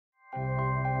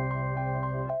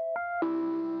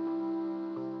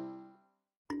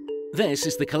This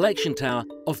is the collection tower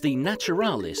of the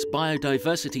Naturalis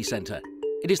Biodiversity Center.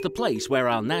 It is the place where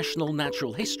our national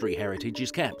natural history heritage is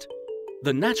kept.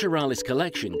 The Naturalis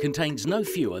collection contains no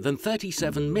fewer than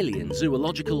 37 million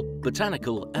zoological,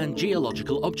 botanical and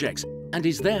geological objects and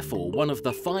is therefore one of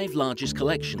the 5 largest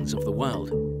collections of the world.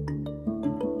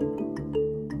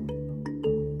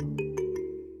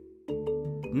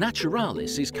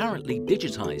 Naturalis is currently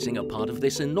digitizing a part of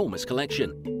this enormous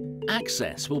collection.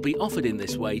 Access will be offered in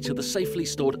this way to the safely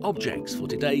stored objects for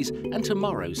today's and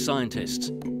tomorrow's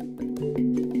scientists.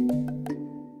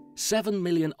 7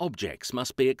 million objects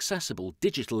must be accessible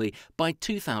digitally by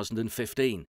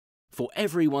 2015, for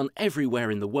everyone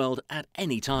everywhere in the world at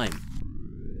any time.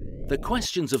 The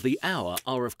questions of the hour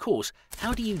are, of course,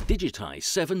 how do you digitize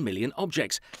 7 million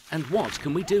objects and what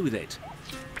can we do with it?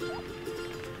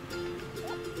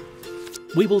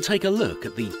 We will take a look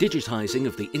at the digitizing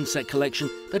of the insect collection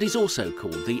that is also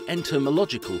called the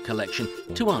entomological collection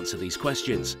to answer these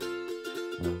questions.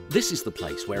 This is the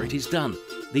place where it is done,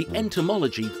 the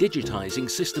Entomology Digitizing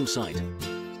System site.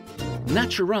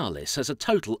 Naturalis has a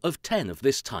total of 10 of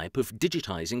this type of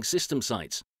digitizing system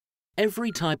sites.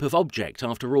 Every type of object,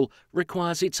 after all,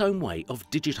 requires its own way of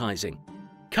digitizing.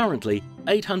 Currently,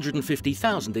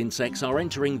 850,000 insects are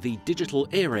entering the digital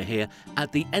era here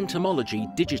at the Entomology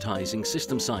Digitizing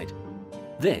System site.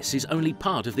 This is only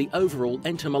part of the overall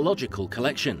entomological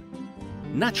collection.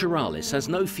 Naturalis has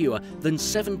no fewer than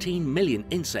 17 million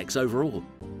insects overall.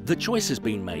 The choice has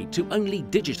been made to only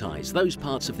digitize those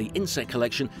parts of the insect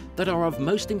collection that are of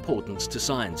most importance to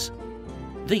science.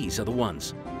 These are the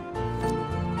ones.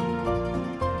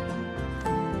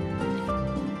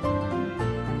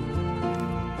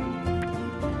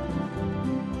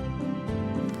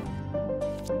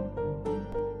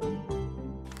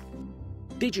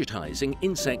 Digitizing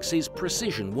insects is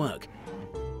precision work.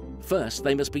 First,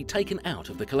 they must be taken out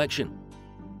of the collection.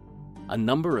 A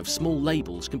number of small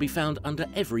labels can be found under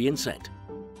every insect.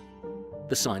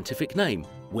 The scientific name,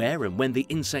 where and when the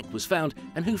insect was found,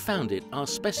 and who found it are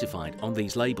specified on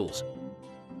these labels.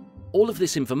 All of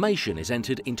this information is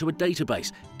entered into a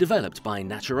database developed by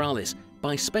Naturalis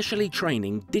by specially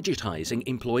training digitizing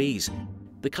employees,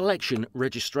 the collection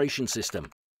registration system.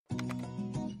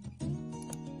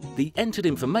 The entered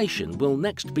information will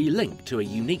next be linked to a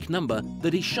unique number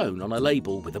that is shown on a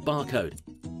label with a barcode.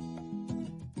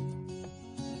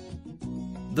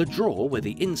 The drawer where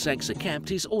the insects are kept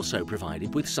is also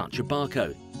provided with such a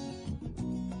barcode.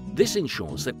 This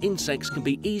ensures that insects can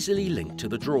be easily linked to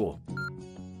the drawer.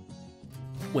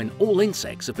 When all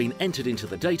insects have been entered into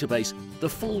the database, the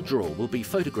full drawer will be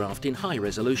photographed in high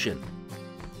resolution.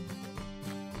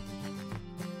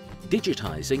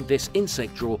 Digitizing this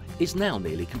insect drawer is now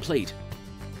nearly complete.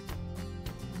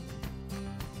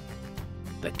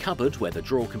 The cupboard where the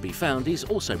drawer can be found is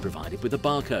also provided with a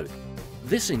barcode.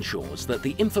 This ensures that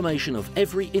the information of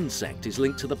every insect is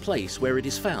linked to the place where it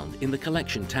is found in the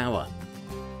collection tower.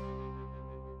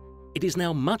 It is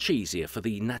now much easier for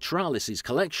the Naturalis'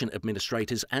 collection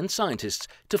administrators and scientists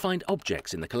to find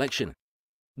objects in the collection.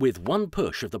 With one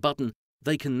push of the button,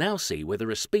 they can now see whether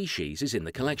a species is in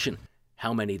the collection,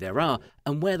 how many there are,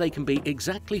 and where they can be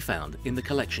exactly found in the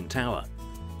collection tower.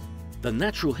 The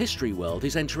natural history world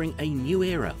is entering a new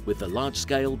era with the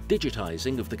large-scale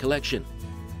digitizing of the collection.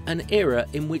 An era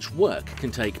in which work can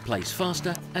take place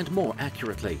faster and more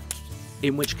accurately,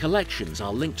 in which collections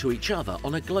are linked to each other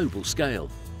on a global scale.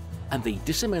 And the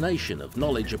dissemination of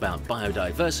knowledge about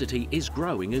biodiversity is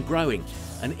growing and growing,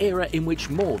 an era in which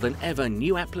more than ever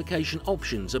new application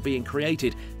options are being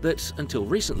created that, until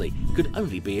recently, could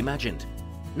only be imagined.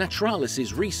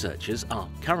 Naturalis' researchers are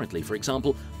currently, for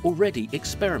example, already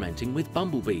experimenting with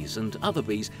bumblebees and other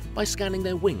bees by scanning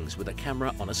their wings with a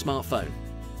camera on a smartphone.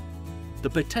 The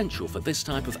potential for this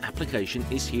type of application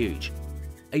is huge.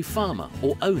 A farmer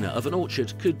or owner of an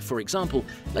orchard could, for example,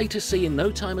 later see in no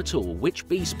time at all which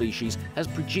bee species has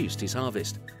produced his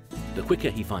harvest. The quicker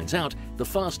he finds out, the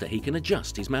faster he can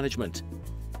adjust his management.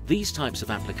 These types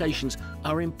of applications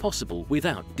are impossible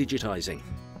without digitizing.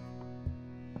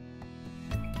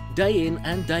 Day in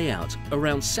and day out,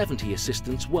 around 70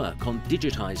 assistants work on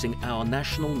digitizing our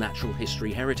national natural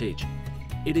history heritage.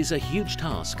 It is a huge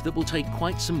task that will take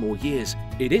quite some more years.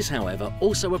 It is, however,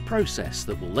 also a process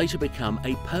that will later become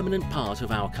a permanent part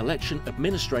of our collection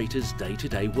administrators'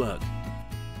 day-to-day work.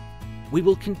 We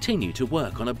will continue to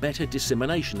work on a better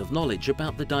dissemination of knowledge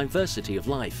about the diversity of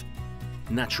life.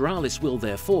 Naturalis will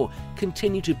therefore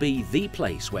continue to be the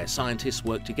place where scientists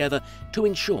work together to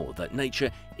ensure that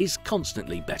nature is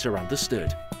constantly better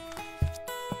understood.